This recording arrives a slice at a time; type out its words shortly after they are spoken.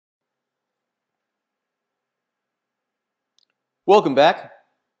Welcome back.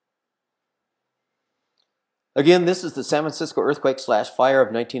 Again, this is the San Francisco earthquake / fire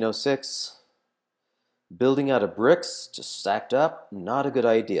of 1906. Building out of bricks, just stacked up, not a good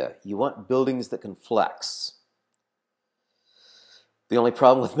idea. You want buildings that can flex. The only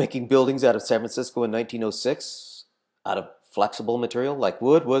problem with making buildings out of San Francisco in 1906, out of flexible material like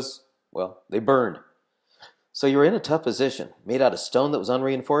wood, was, well, they burned. So you're in a tough position. Made out of stone that was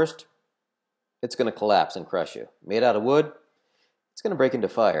unreinforced, it's going to collapse and crush you. Made out of wood, it's going to break into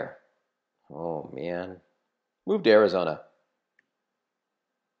fire. Oh, man. Moved to Arizona.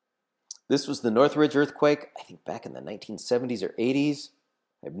 This was the Northridge earthquake, I think back in the 1970s or 80s.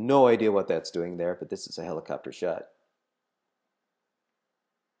 I have no idea what that's doing there, but this is a helicopter shot.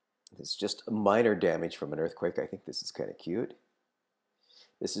 It's just minor damage from an earthquake. I think this is kind of cute.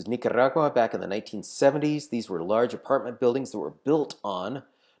 This is Nicaragua back in the 1970s. These were large apartment buildings that were built on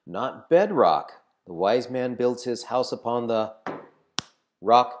not bedrock. The wise man builds his house upon the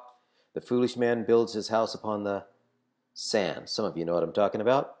rock. The foolish man builds his house upon the sand. Some of you know what I'm talking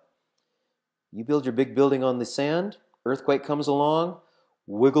about. You build your big building on the sand, earthquake comes along,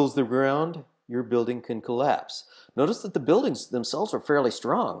 wiggles the ground, your building can collapse. Notice that the buildings themselves are fairly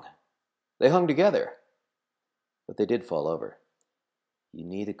strong. They hung together, but they did fall over. You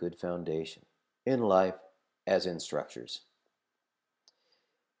need a good foundation in life as in structures.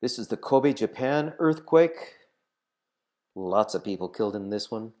 This is the Kobe, Japan earthquake. Lots of people killed in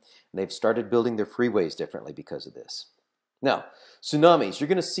this one. And they've started building their freeways differently because of this. Now, tsunamis. You're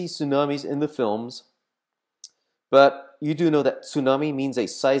going to see tsunamis in the films. But you do know that tsunami means a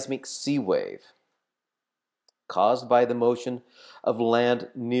seismic sea wave caused by the motion of land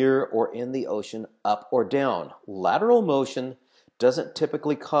near or in the ocean, up or down. Lateral motion doesn't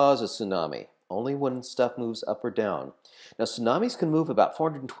typically cause a tsunami, only when stuff moves up or down. Now, tsunamis can move about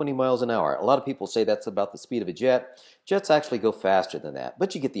 420 miles an hour. A lot of people say that's about the speed of a jet. Jets actually go faster than that,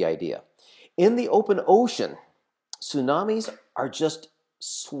 but you get the idea. In the open ocean, tsunamis are just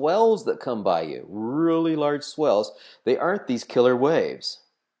swells that come by you, really large swells. They aren't these killer waves.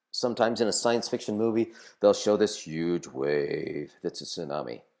 Sometimes in a science fiction movie, they'll show this huge wave that's a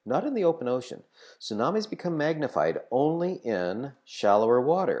tsunami. Not in the open ocean. Tsunamis become magnified only in shallower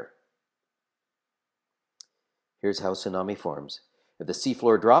water. Here's how a tsunami forms. If the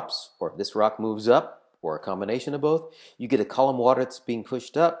seafloor drops, or if this rock moves up, or a combination of both, you get a column of water that's being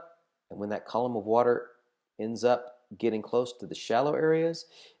pushed up, and when that column of water ends up getting close to the shallow areas,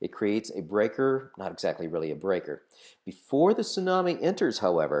 it creates a breaker, not exactly really a breaker. Before the tsunami enters,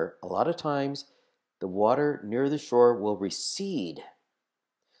 however, a lot of times the water near the shore will recede,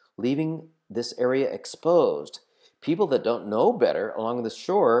 leaving this area exposed. People that don't know better along the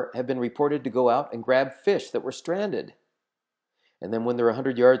shore have been reported to go out and grab fish that were stranded. And then when they're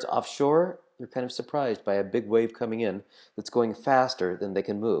 100 yards offshore, they're kind of surprised by a big wave coming in that's going faster than they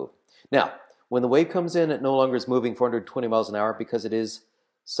can move. Now, when the wave comes in, it no longer is moving 420 miles an hour because it is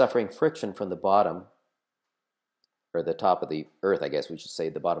suffering friction from the bottom, or the top of the earth, I guess we should say,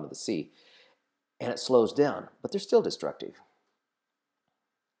 the bottom of the sea. And it slows down, but they're still destructive.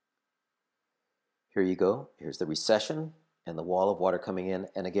 Here you go. Here's the recession and the wall of water coming in.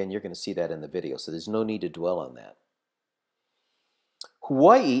 And again, you're going to see that in the video, so there's no need to dwell on that.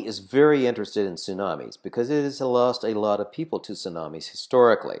 Hawaii is very interested in tsunamis because it has lost a lot of people to tsunamis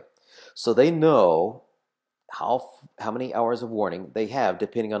historically. So they know how many hours of warning they have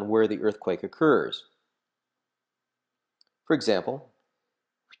depending on where the earthquake occurs. For example,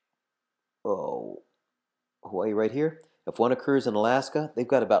 Hawaii right here. If one occurs in Alaska, they've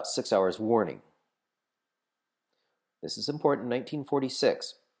got about 6 hours warning. This is important.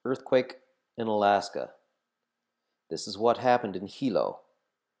 1946, earthquake in Alaska. This is what happened in Hilo.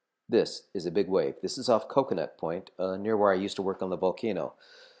 This is a big wave. This is off Coconut Point, near where I used to work on the volcano.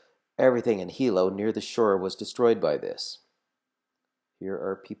 Everything in Hilo near the shore was destroyed by this. Here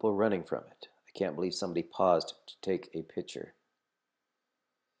are people running from it. I can't believe somebody paused to take a picture.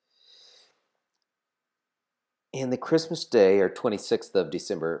 In the Christmas Day, or 26th of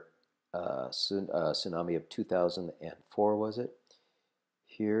December, tsunami of 2004, was it?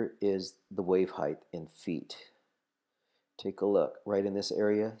 Here is the wave height in feet. Take a look. Right in this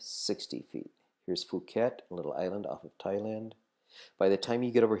area, 60 feet. Here's Phuket, a little island off of Thailand. By the time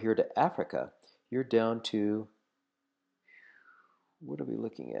you get over here to Africa, you're down to, what are we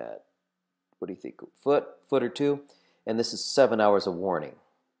looking at? What do you think? Foot or two? And this is 7 hours of warning.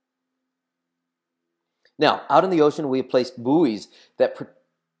 Now, out in the ocean, we have placed buoys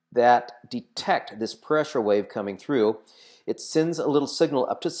that detect this pressure wave coming through. It sends a little signal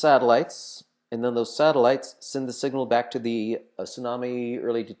up to satellites, And then those satellites send the signal back to the tsunami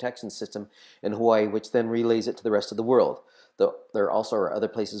early detection system in Hawaii, which then relays it to the rest of the world. Though there also are other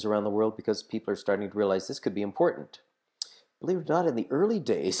places around the world because people are starting to realize this could be important. Believe it or not, in the early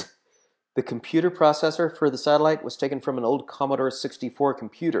days, the computer processor for the satellite was taken from an old Commodore 64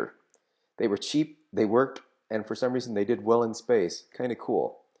 computer. They were cheap, they worked, and for some reason they did well in space. Kind of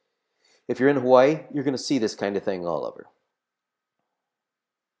cool. If you're in Hawaii, you're going to see this kind of thing all over.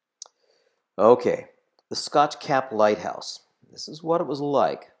 Okay, the Scotch Cap Lighthouse. This is what it was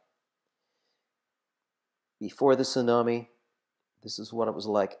like. Before the tsunami, this is what it was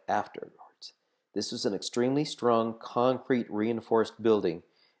like afterwards. This was an extremely strong concrete reinforced building,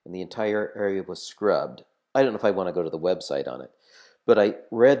 and the entire area was scrubbed. I don't know if I want to go to the website on it, but I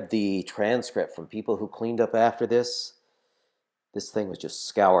read the transcript from people who cleaned up after this. This thing was just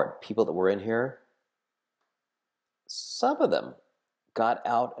scoured. People that were in here, some of them got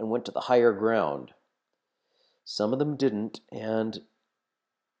out and went to the higher ground. Some of them didn't, and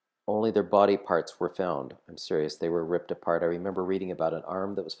only their body parts were found. I'm serious, they were ripped apart. I remember reading about an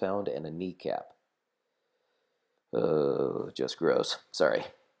arm that was found and a kneecap. Oh, just gross. Sorry.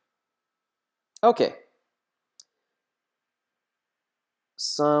 Okay.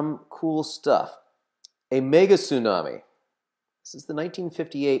 Some cool stuff. A mega tsunami. This is the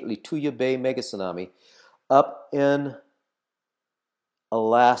 1958 Lituya Bay mega tsunami up in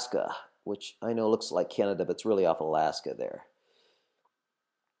Alaska, which I know looks like Canada, but it's really off Alaska there.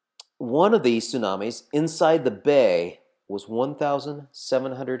 One of these tsunamis inside the bay was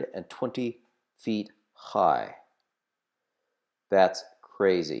 1,720 feet high. That's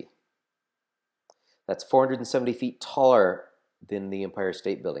crazy. That's 470 feet taller than the Empire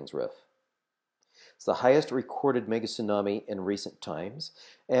State Building's roof. It's the highest recorded mega tsunami in recent times,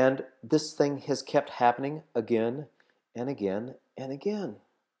 and this thing has kept happening again and again and again.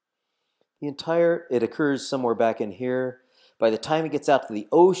 It occurs somewhere back in here. By the time it gets out to the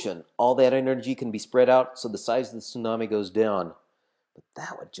ocean, all that energy can be spread out, so the size of the tsunami goes down. But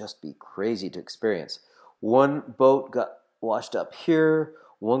that would just be crazy to experience. One boat got washed up here,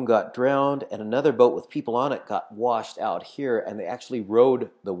 one got drowned, and another boat with people on it got washed out here, and they actually rode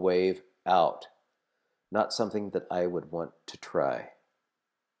the wave out. Not something that I would want to try.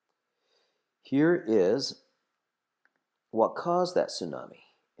 Here is what caused that tsunami.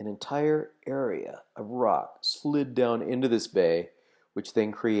 An entire area of rock slid down into this bay, which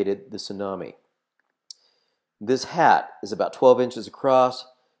then created the tsunami. This hat is about 12 inches across.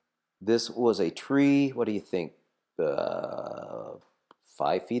 This was a tree, what do you think, 5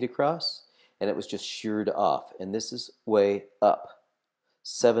 feet across? And it was just sheared off. And this is way up,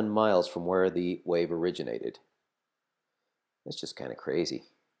 7 miles from where the wave originated. That's just kind of crazy.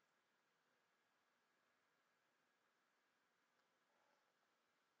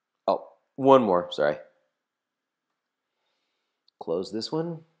 Oh, one more, sorry. Close this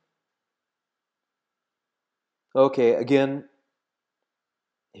one. Okay, again,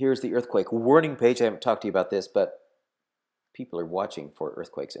 here's the earthquake warning page. I haven't talked to you about this, but people are watching for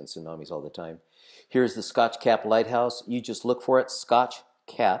earthquakes and tsunamis all the time. Here's the Scotch Cap Lighthouse. You just look for it, Scotch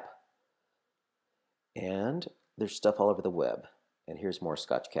Cap. And there's stuff all over the web. And here's more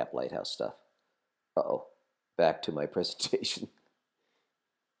Scotch Cap Lighthouse stuff. Uh-oh, back to my presentation.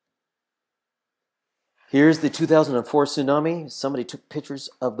 Here's the 2004 tsunami. Somebody took pictures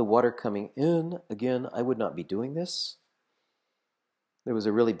of the water coming in. Again, I would not be doing this. There was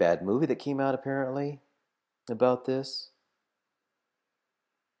a really bad movie that came out apparently about this.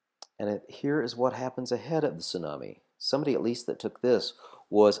 And here is what happens ahead of the tsunami. Somebody at least that took this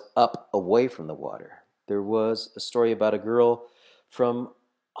was up away from the water. There was a story about a girl from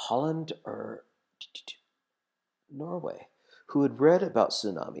Holland or Norway who had read about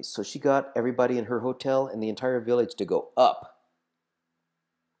tsunamis. So she got everybody in her hotel and the entire village to go up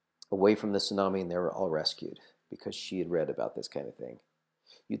away from the tsunami, and they were all rescued because she had read about this kind of thing.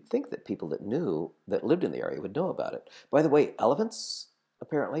 You'd think that people that lived in the area would know about it. By the way, elephants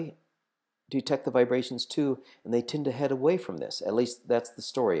apparently detect the vibrations too, and they tend to head away from this. At least that's the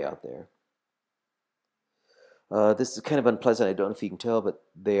story out there. This is kind of unpleasant. I don't know if you can tell, but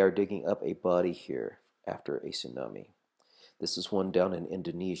they are digging up a body here after a tsunami. This is one down in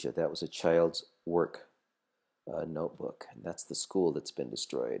Indonesia. That was a child's work notebook, and that's the school that's been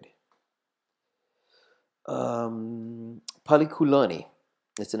destroyed. Palikulani.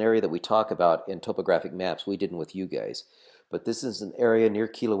 It's an area that we talk about in topographic maps. We didn't with you guys. But this is an area near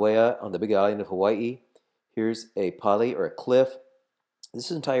Kilauea on the Big Island of Hawaii. Here's a pali, or a cliff.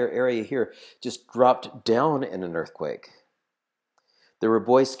 This entire area here just dropped down in an earthquake. There were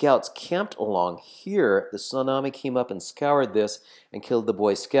Boy Scouts camped along here. The tsunami came up and scoured this and killed the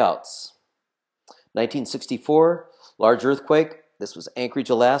Boy Scouts. 1964, large earthquake. This was Anchorage,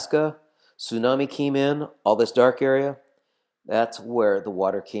 Alaska. Tsunami came in, all this dark area. That's where the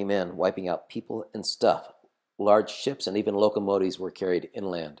water came in, wiping out people and stuff. Large ships and even locomotives were carried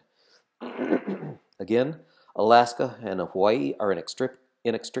inland. Again, Alaska and Hawaii are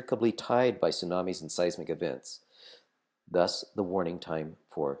inextricably tied by tsunamis and seismic events. Thus, the warning time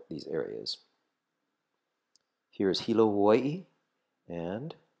for these areas. Here is Hilo, Hawaii,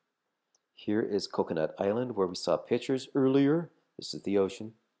 and here is Coconut Island, where we saw pictures earlier. This is the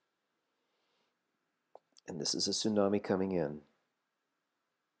ocean. And this is a tsunami coming in.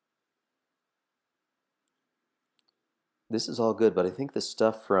 This is all good, but I think the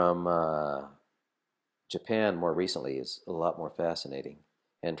stuff from Japan more recently is a lot more fascinating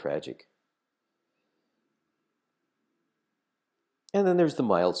and tragic. And then there's the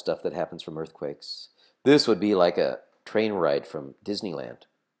mild stuff that happens from earthquakes. This would be like a train ride from Disneyland.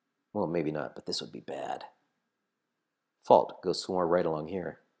 Well, maybe not, but this would be bad. Fault goes somewhere right along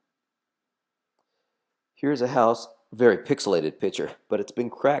here. Here's a house, very pixelated picture, but it's been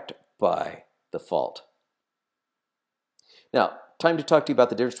cracked by the fault. Now, time to talk to you about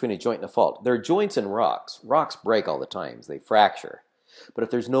the difference between a joint and a fault. There are joints in rocks. Rocks break all the time. They fracture. But if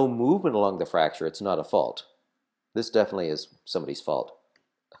there's no movement along the fracture, it's not a fault. This definitely is somebody's fault.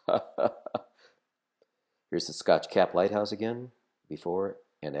 Here's the Scotch Cap Lighthouse again, before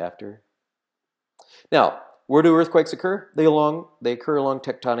and after. Now, where do earthquakes occur? They occur along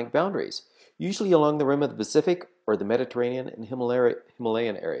tectonic boundaries, usually along the rim of the Pacific or the Mediterranean and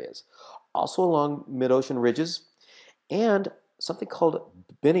Himalayan areas. Also along mid-ocean ridges, and something called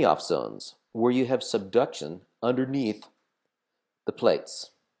Benioff zones, where you have subduction underneath the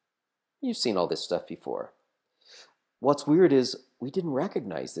plates. You've seen all this stuff before. What's weird is we didn't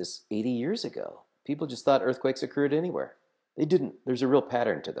recognize this 80 years ago. People just thought earthquakes occurred anywhere. They didn't. There's a real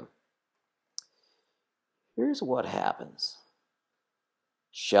pattern to them. Here's what happens.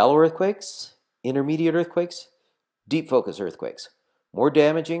 Shallow earthquakes, intermediate earthquakes, deep focus earthquakes. More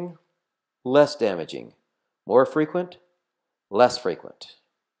damaging, less damaging. More frequent, less frequent.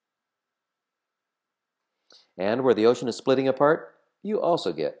 And where the ocean is splitting apart, you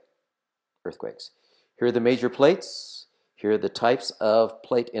also get earthquakes. Here are the major plates. Here are the types of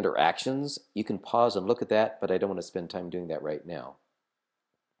plate interactions. You can pause and look at that, but I don't want to spend time doing that right now.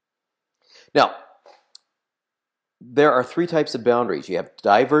 Now, there are three types of boundaries. You have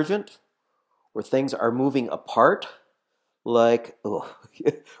divergent, where things are moving apart, like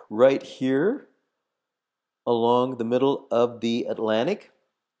right here along the middle of the Atlantic.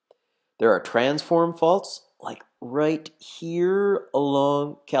 There are transform faults, like right here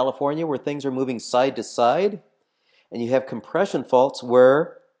along California, where things are moving side to side. And you have compression faults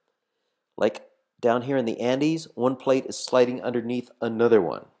where, like down here in the Andes, one plate is sliding underneath another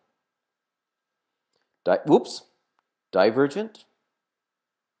one. Divergent.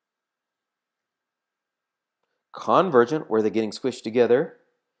 Convergent, where they're getting squished together.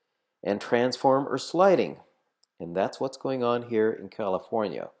 And transform or sliding. And that's what's going on here in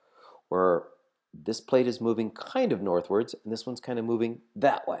California, where this plate is moving kind of northwards, and this one's kind of moving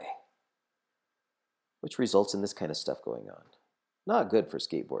that way, which results in this kind of stuff going on. Not good for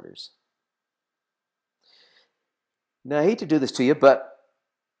skateboarders. Now, I hate to do this to you, but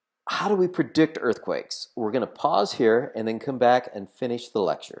how do we predict earthquakes? We're going to pause here and then come back and finish the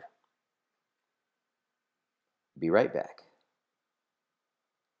lecture. Be right back.